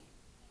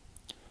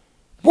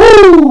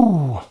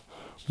Woo!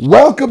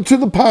 Welcome to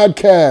the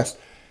podcast.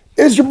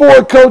 It's your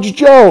boy, Coach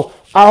Joe.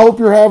 I hope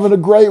you're having a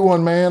great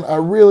one, man. I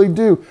really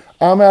do.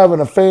 I'm having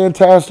a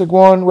fantastic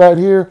one right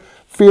here.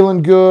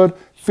 Feeling good,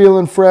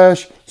 feeling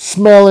fresh,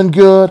 smelling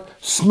good,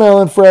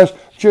 smelling fresh.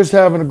 Just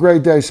having a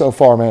great day so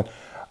far, man.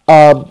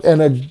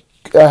 And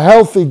a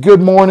healthy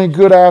good morning,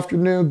 good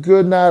afternoon,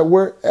 good night,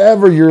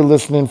 wherever you're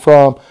listening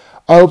from.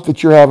 I hope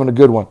that you're having a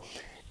good one.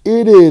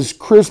 It is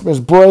Christmas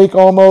break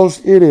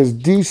almost. It is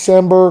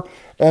December,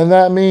 and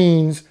that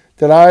means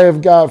that I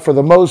have got, for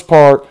the most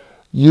part,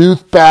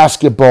 youth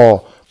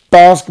basketball.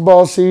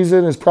 Basketball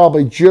season is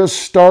probably just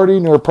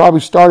starting, or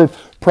probably started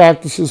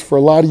practices for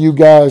a lot of you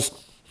guys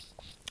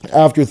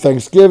after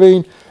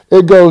Thanksgiving.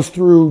 It goes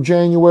through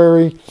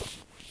January.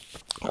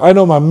 I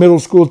know my middle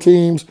school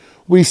teams,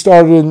 we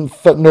started in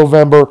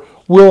November.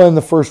 We'll end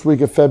the first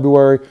week of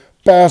February.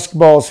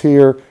 Basketball's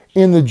here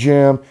in the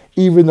gym,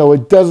 even though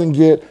it doesn't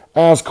get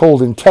as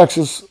cold in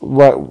Texas.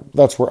 Right,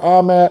 that's where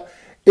I'm at.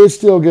 It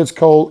still gets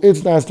cold.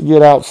 It's nice to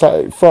get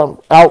outside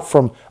from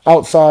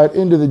outside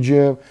into the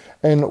gym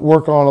and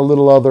work on a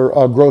little other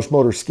gross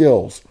motor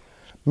skills.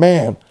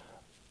 Man,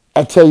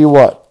 I tell you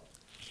what,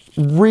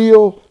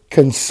 real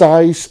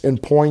concise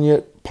and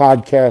poignant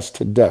podcast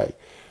today.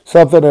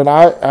 Something that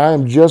I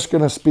am just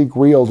going to speak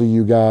real to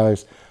you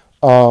guys,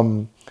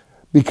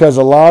 because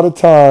a lot of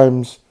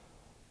times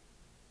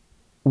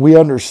we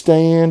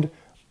understand,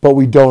 but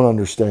we don't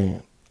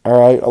understand. All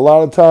right, a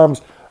lot of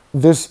times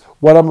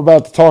what I'm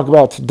about to talk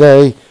about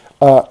today,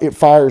 it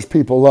fires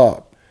people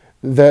up.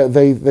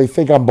 They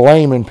think I'm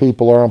blaming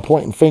people or I'm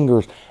pointing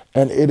fingers,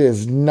 and it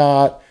is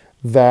not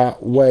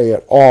that way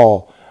at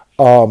all.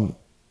 And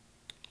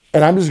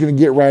I'm just going to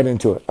get right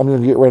into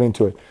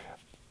it.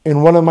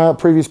 In one of my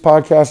previous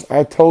podcasts,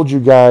 I told you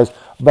guys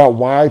about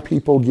why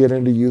people get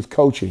into youth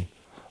coaching.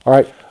 All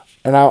right,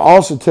 and I'll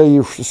also tell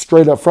you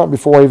straight up front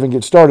before I even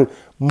get started,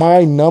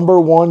 my number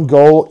one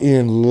goal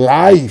in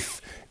life,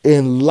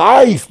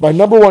 my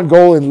number one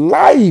goal in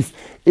life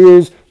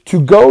is to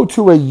go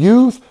to a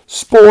youth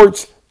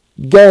sports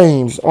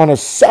games on a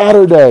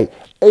Saturday,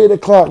 8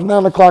 o'clock,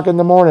 9 o'clock in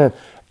the morning,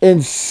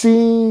 and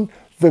seeing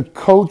the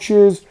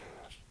coaches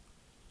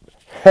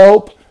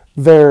help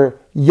their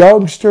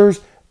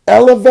youngsters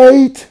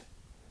elevate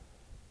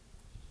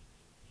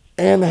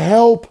and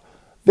help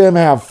them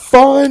have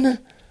fun.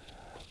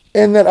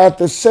 And that at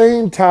the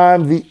same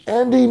time, the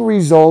ending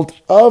result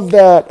of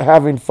that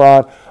having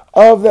fun,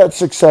 of that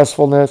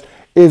successfulness,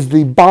 is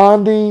the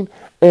bonding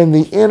and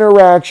the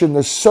interaction,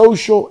 the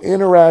social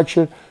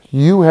interaction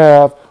you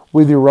have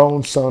with your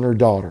own son or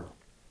daughter.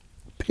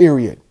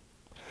 Period.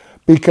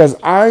 Because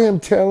I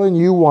am telling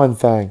you one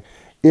thing.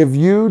 If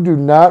you do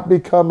not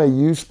become a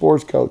youth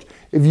sports coach,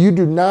 if you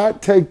do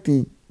not take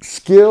the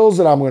skills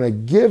that I'm going to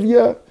give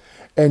you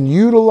and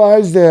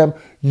utilize them,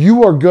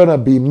 you are going to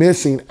be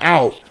missing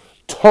out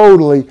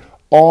totally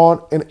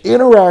on an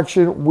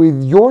interaction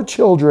with your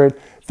children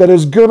that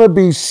is going to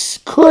be,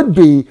 could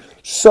be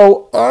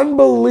so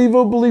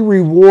unbelievably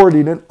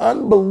rewarding and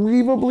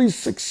unbelievably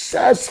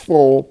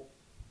successful,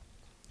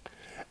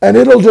 and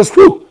it'll just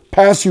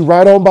pass you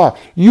right on by.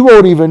 You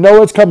won't even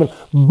know it's coming.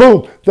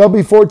 Boom. They'll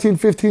be 14,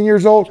 15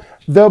 years old.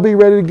 They'll be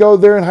ready to go.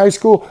 They're in high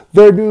school.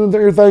 They're doing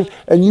their thing,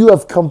 and you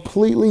have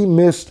completely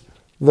missed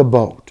the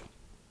boat.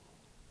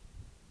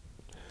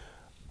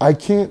 I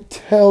can't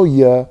tell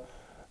you,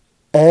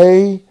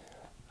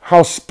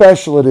 how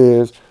special it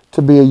is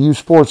to be a youth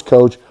sports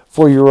coach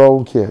for your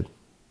own kid.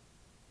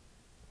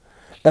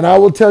 And I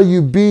will tell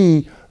you,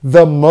 B,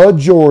 the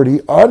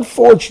majority,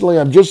 unfortunately,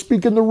 I'm just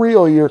speaking the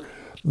real here,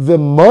 the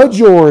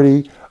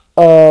majority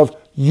of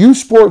youth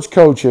sports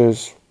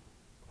coaches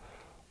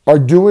are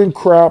doing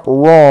crap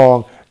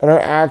wrong and are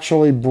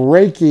actually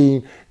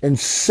breaking and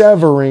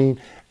severing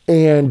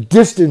and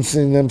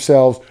distancing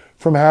themselves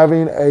from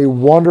having a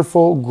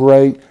wonderful,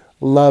 great,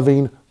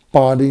 loving,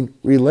 bonding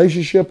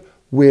relationship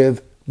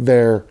with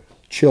their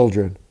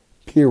children,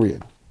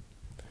 period.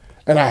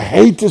 And I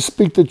hate to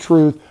speak the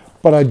truth,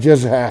 but I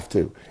just have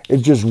to.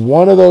 It's just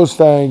one of those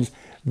things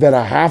that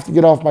I have to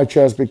get off my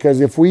chest,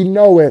 because if we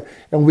know it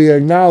and we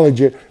acknowledge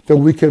it,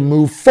 then we can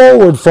move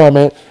forward from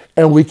it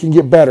and we can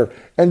get better.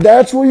 And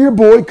that's where your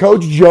boy,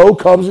 Coach Joe,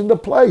 comes into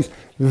place.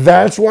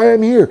 That's why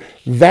I'm here.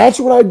 That's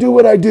what I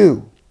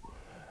do.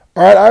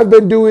 All right, I've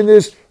been doing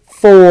this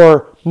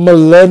for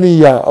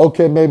millennia.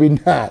 Okay, maybe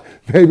not.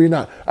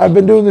 I've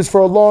been doing this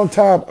for a long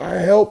time. I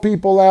help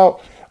people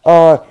out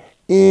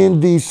in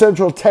the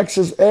Central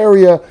Texas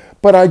area,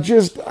 but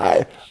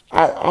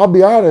I'll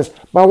be honest.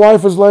 My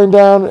wife and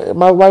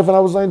I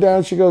was laying down,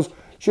 and she goes,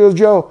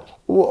 Joe,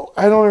 well,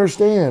 I don't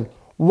understand.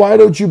 Why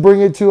don't you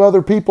bring it to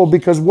other people?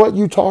 Because what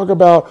you talk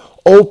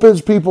about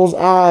opens people's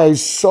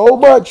eyes so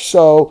much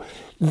so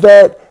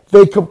that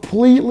they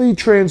completely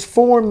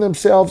transform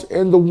themselves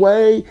in the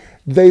way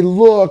they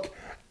look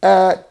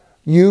at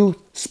youth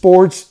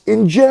sports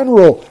in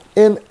general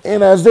and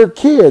as their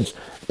kids.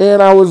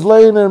 And I was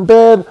laying in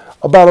bed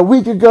about a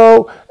week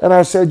ago, and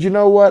I said, you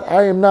know what?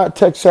 I am not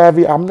tech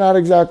savvy. I'm not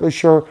exactly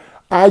sure.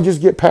 I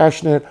just get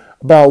passionate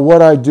about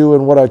what I do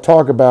and what I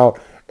talk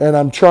about. And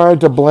I'm trying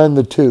to blend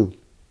the two.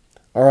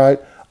 All right.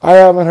 I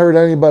haven't heard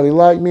anybody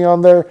like me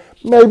on there.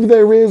 Maybe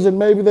there is,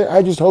 and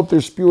I just hope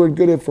they're spewing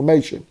good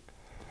information.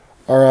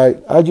 All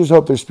right. I just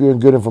hope they're spewing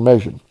good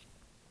information.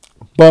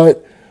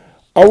 But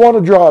I want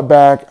to draw it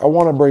back. I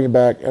want to bring it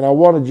back. And I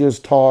want to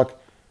just talk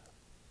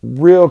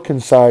real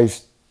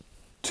concise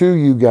to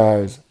you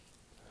guys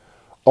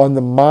on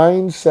the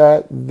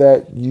mindset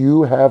that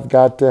you have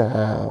got to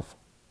have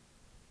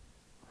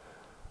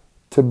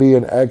to be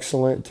an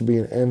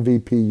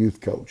MVP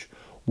youth coach.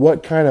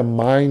 What kind of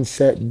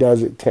mindset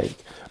does it take?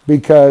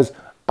 Because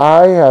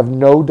I have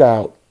no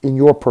doubt in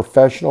your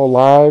professional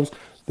lives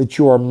that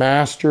you are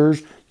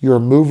masters, you're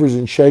movers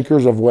and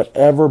shakers of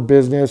whatever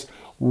business,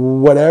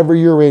 whatever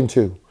you're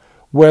into.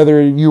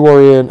 Whether you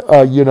are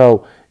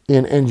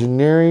in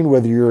engineering,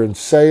 whether you're in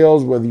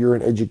sales, whether you're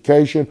in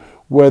education,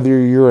 whether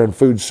you're in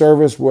food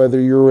service, whether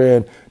you're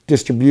in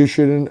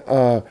distribution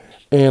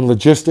and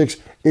logistics,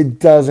 it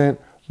doesn't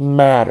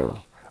matter.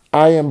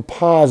 I am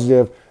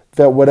positive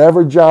that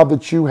whatever job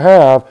that you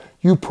have,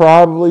 you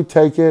probably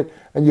take it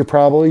and you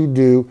probably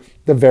do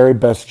the very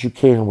best that you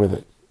can with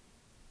it.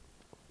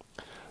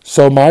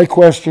 So my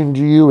question to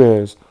you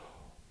is,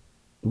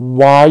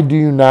 why do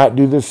you not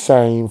do the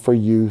same for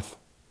youth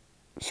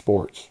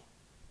sports?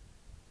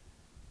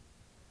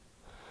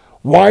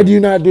 Why do you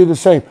not do the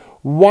same?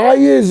 Why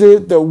is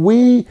it that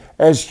we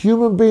as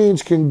human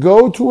beings can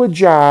go to a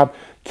job,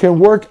 can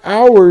work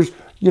hours,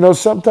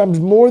 sometimes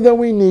more than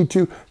we need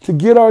to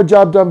get our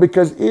job done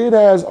because it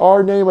has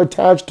our name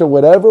attached to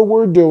whatever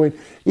we're doing,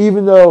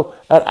 even though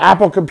at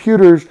Apple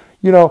Computers,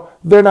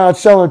 they're not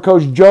selling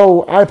Coach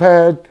Joe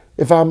iPad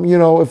if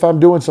I'm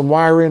doing some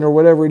wiring or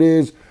whatever it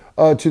is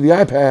to the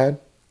iPad,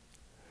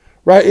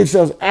 right? It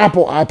says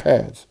Apple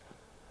iPads.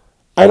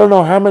 I don't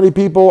know how many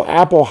people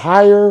Apple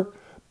hire,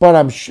 but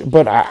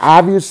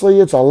obviously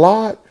it's a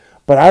lot.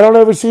 But I don't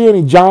ever see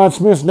any John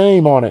Smith's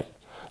name on it.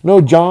 No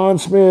John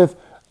Smith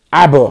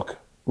iBook,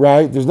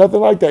 right? There's nothing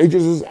like that. It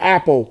just is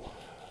Apple.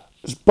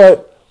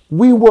 But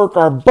we work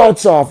our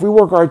butts off. We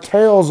work our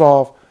tails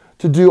off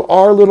to do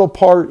our little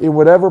part in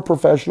whatever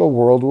professional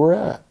world we're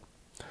at.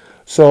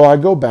 So I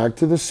go back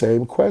to the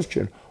same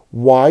question.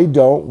 Why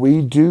don't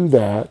we do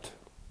that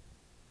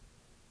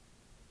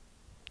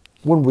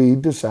when we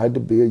decide to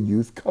be a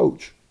youth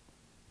coach?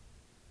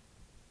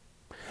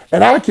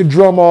 And I could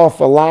drum off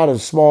a lot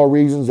of small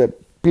reasons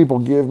that people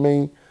give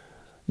me.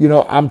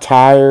 I'm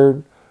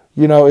tired.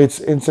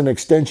 It's an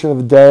extension of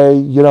the day.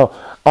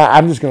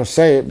 I'm just going to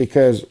say it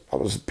because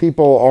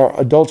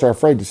adults are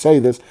afraid to say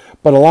this,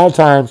 but a lot of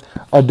times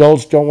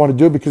adults don't want to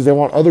do it because they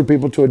want other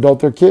people to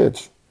adult their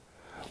kids,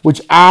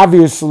 which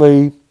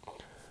obviously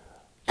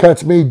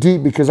cuts me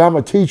deep because I'm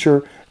a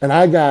teacher and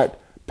I got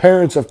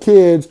parents of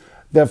kids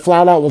that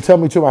flat out will tell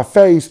me to my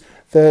face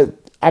that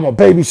I'm a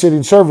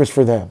babysitting service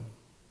for them.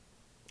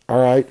 All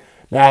right.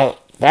 Now,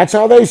 that's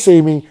how they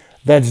see me.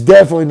 That's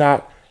definitely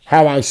not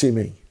how I see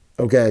me.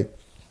 Okay.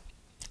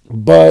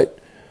 But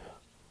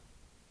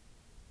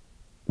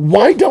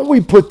why don't we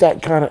put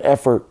that kind of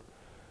effort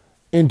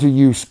into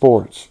youth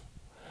sports?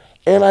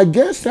 And I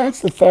guess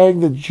that's the thing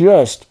that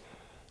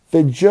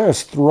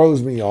just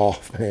throws me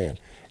off, man.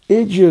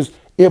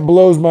 It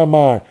blows my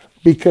mind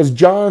because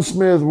John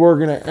Smith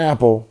working at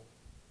Apple,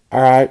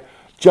 all right,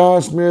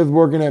 John Smith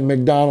working at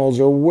McDonald's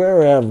or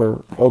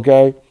wherever,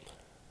 okay,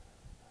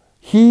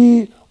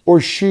 he or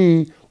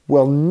she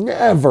will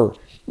never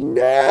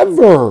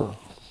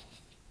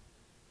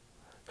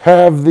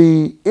have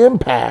the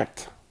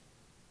impact,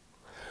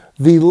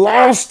 the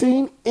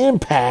lasting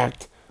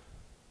impact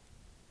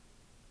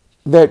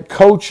that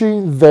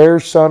coaching their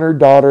son or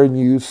daughter in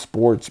youth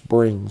sports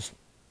brings.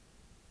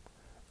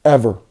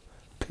 Ever.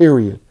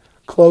 Period.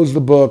 Close the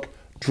book,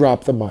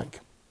 drop the mic.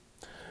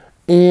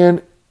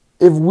 And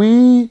if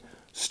we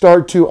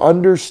start to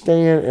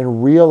understand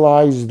and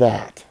realize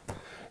that,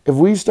 if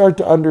we start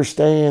to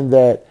understand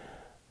that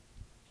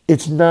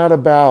it's not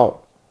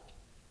about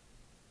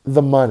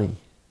the money,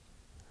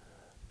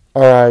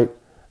 all right,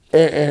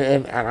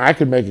 and I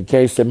could make a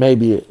case that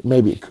maybe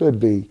it could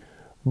be,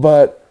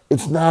 but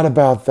it's not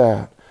about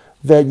that.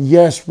 That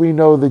yes, we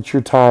know that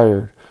you're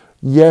tired.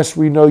 Yes,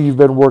 we know you've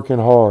been working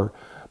hard.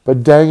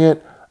 But dang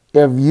it,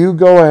 if you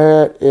go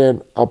ahead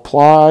and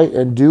apply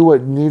and do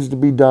what needs to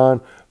be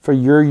done for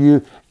your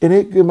youth, and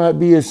it might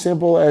be as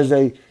simple as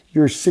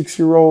your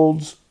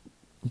 6-year-old's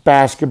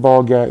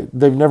basketball game.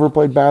 They've never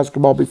played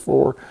basketball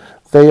before.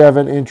 They have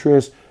an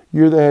interest.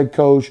 You're the head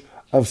coach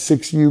of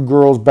 6U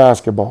girls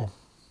basketball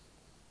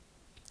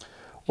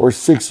or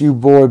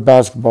 6U boy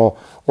basketball,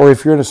 or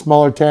if you're in a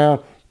smaller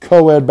town,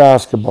 co-ed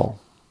basketball.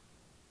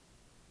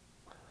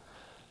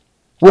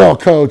 Well,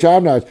 coach,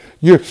 I'm not.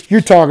 You're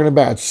talking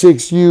about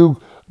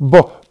 6U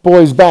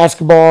boys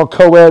basketball,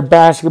 co-ed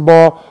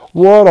basketball.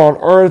 What on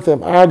earth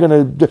am I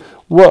gonna do?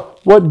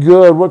 What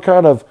good? What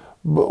kind of?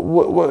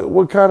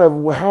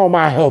 How am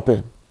I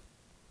helping?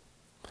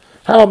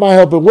 How am I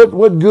helping?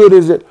 What good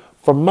is it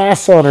for my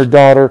son or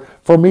daughter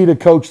for me to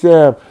coach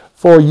them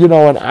for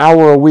an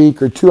hour a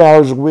week or 2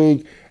 hours a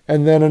week,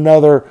 and then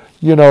another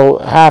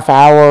half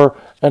hour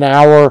an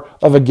hour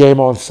of a game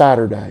on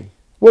Saturday.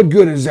 What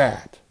good is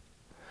that?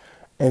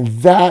 And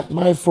that,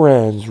 my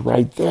friends,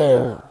 right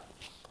there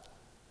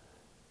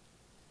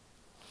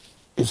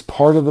is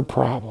part of the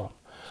problem.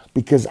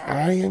 Because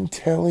I am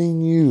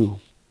telling you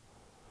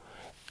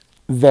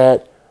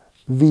that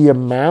the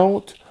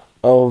amount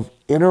of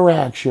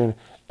interaction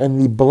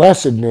and the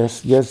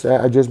blessedness, yes,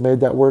 I just made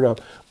that word up,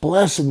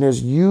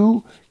 blessedness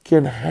you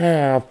can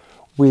have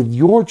with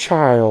your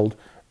child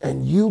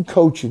and you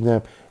coaching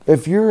them.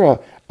 If you're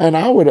and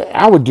I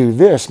would do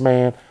this,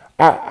 man.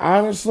 I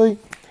honestly,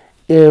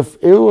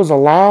 if it was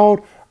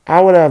allowed,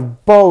 I would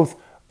have both.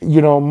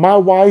 My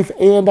wife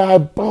and I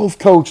both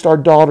coached our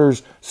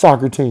daughter's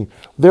soccer team.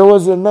 There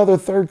was another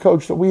third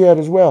coach that we had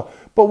as well.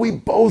 But we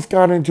both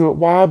got into it.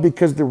 Why?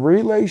 Because the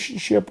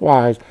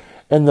relationship-wise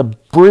and the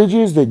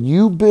bridges that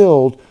you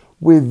build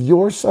with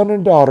your son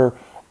and daughter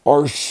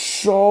are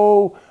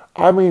so,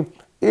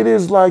 it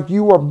is like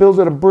you are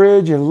building a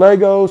bridge in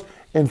Legos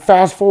and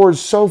fast forward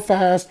so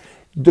fast.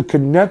 The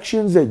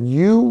connections that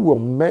you will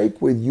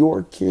make with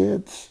your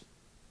kids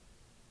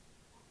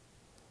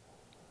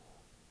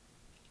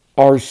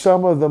are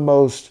some of the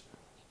most,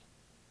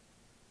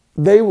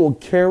 they will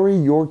carry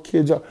your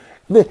kids up.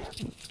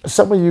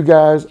 Some of you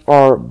guys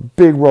are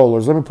big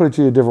rollers. Let me put it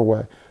to you a different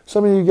way.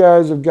 Some of you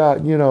guys have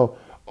got,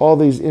 all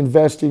these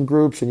investing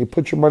groups and you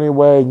put your money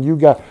away and you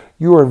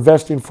are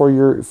investing for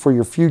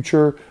your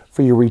future,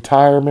 for your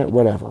retirement,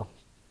 whatever.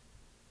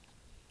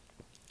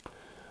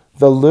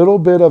 The little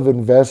bit of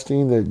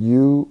investing that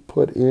you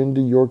put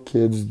into your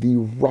kids the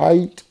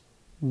right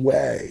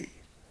way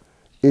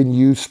in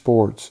youth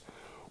sports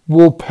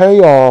will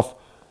pay off.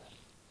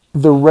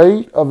 The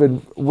rate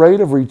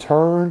of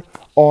return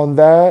on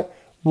that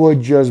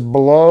would just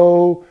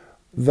blow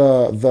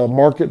the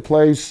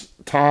marketplace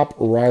top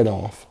right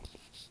off.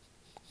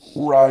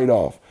 Right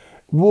off.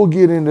 We'll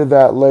get into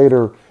that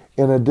later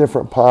in a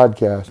different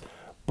podcast,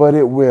 but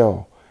it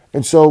will.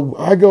 And so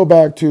I go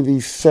back to the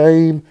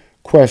same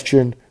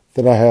question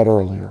that I had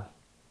earlier.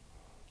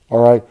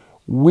 All right?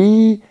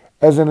 We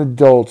as an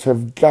adults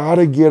have got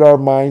to get our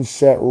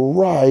mindset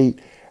right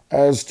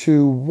as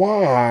to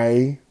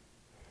why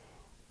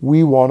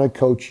we want to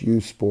coach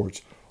youth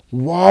sports.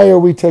 Why are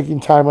we taking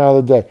time out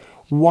of the day?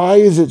 Why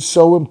is it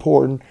so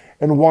important?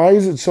 And why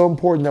is it so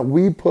important that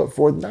we put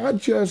forth not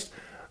just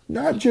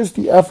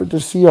the effort to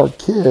see our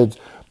kids,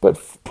 but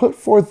put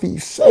forth the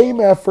same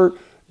effort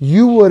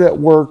you would at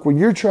work when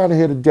you're trying to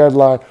hit a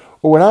deadline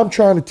or when I'm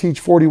trying to teach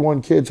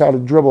 41 kids how to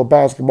dribble a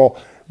basketball.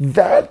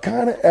 That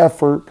kind of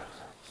effort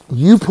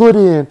you put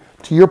in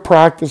to your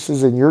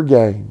practices and your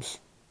games.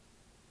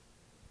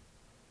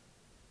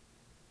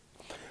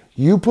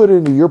 You put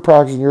into your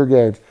practice and your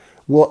games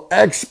will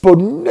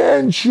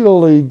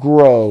exponentially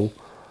grow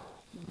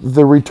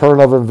the return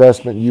of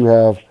investment you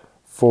have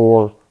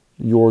for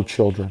your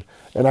children.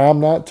 And I'm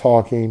not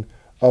talking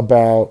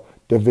about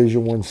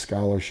Division I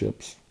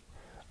scholarships.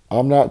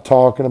 I'm not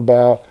talking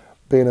about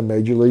being a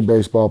Major League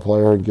Baseball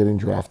player and getting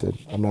drafted.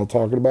 I'm not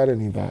talking about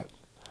any of that.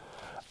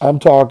 I'm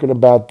talking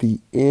about the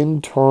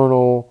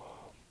internal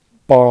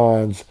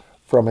bonds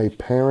from a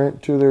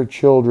parent to their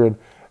children,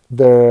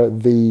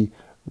 the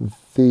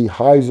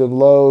highs and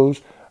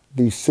lows,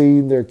 the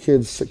seeing their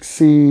kids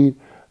succeed,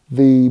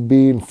 the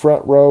being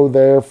front row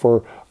there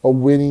for a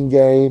winning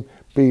game,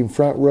 being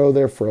front row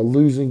there for a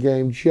losing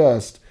game,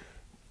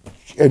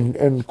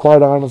 and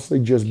quite honestly,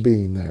 just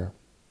being there.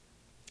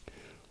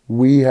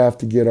 We have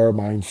to get our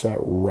mindset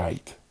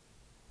right.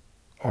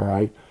 All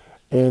right?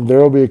 And there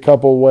will be a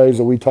couple of ways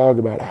that we talk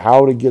about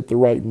how to get the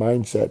right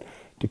mindset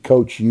to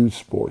coach youth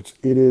sports.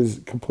 It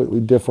is completely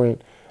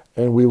different,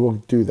 and we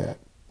will do that.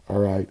 All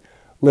right?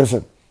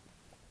 Listen,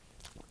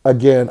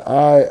 again,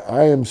 I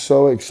am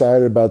so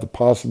excited about the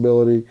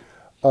possibility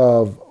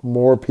of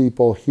more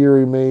people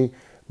hearing me,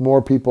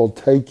 more people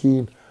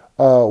taking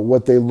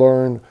what they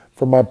learn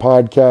from my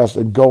podcast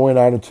and going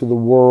out into the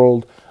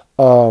world,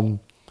 and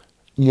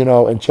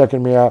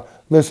checking me out.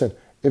 Listen,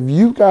 if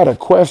you've got a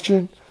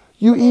question,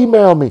 you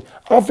email me.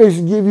 I'll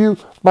basically give you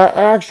my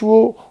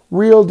actual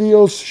real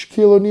deal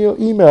Shaquille O'Neal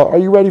email. Are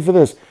you ready for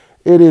this?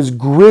 It is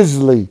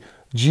Grizzly,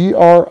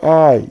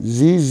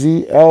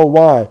 Grizzly,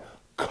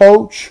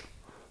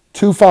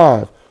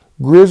 coach25,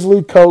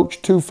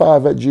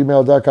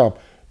 grizzlycoach25@gmail.com.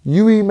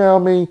 You email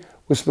me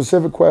with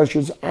specific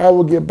questions. I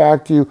will get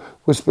back to you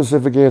with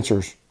specific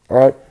answers. All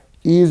right?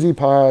 Easy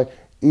pie,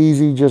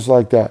 easy just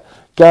like that.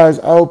 Guys,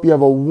 I hope you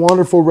have a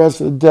wonderful rest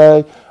of the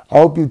day. I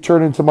hope you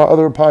turn into my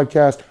other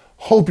podcast.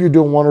 Hope you're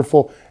doing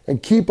wonderful.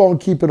 And keep on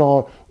keeping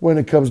on when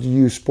it comes to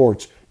youth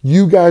sports.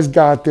 You guys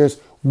got this.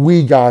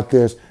 We got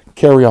this.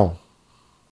 Carry on.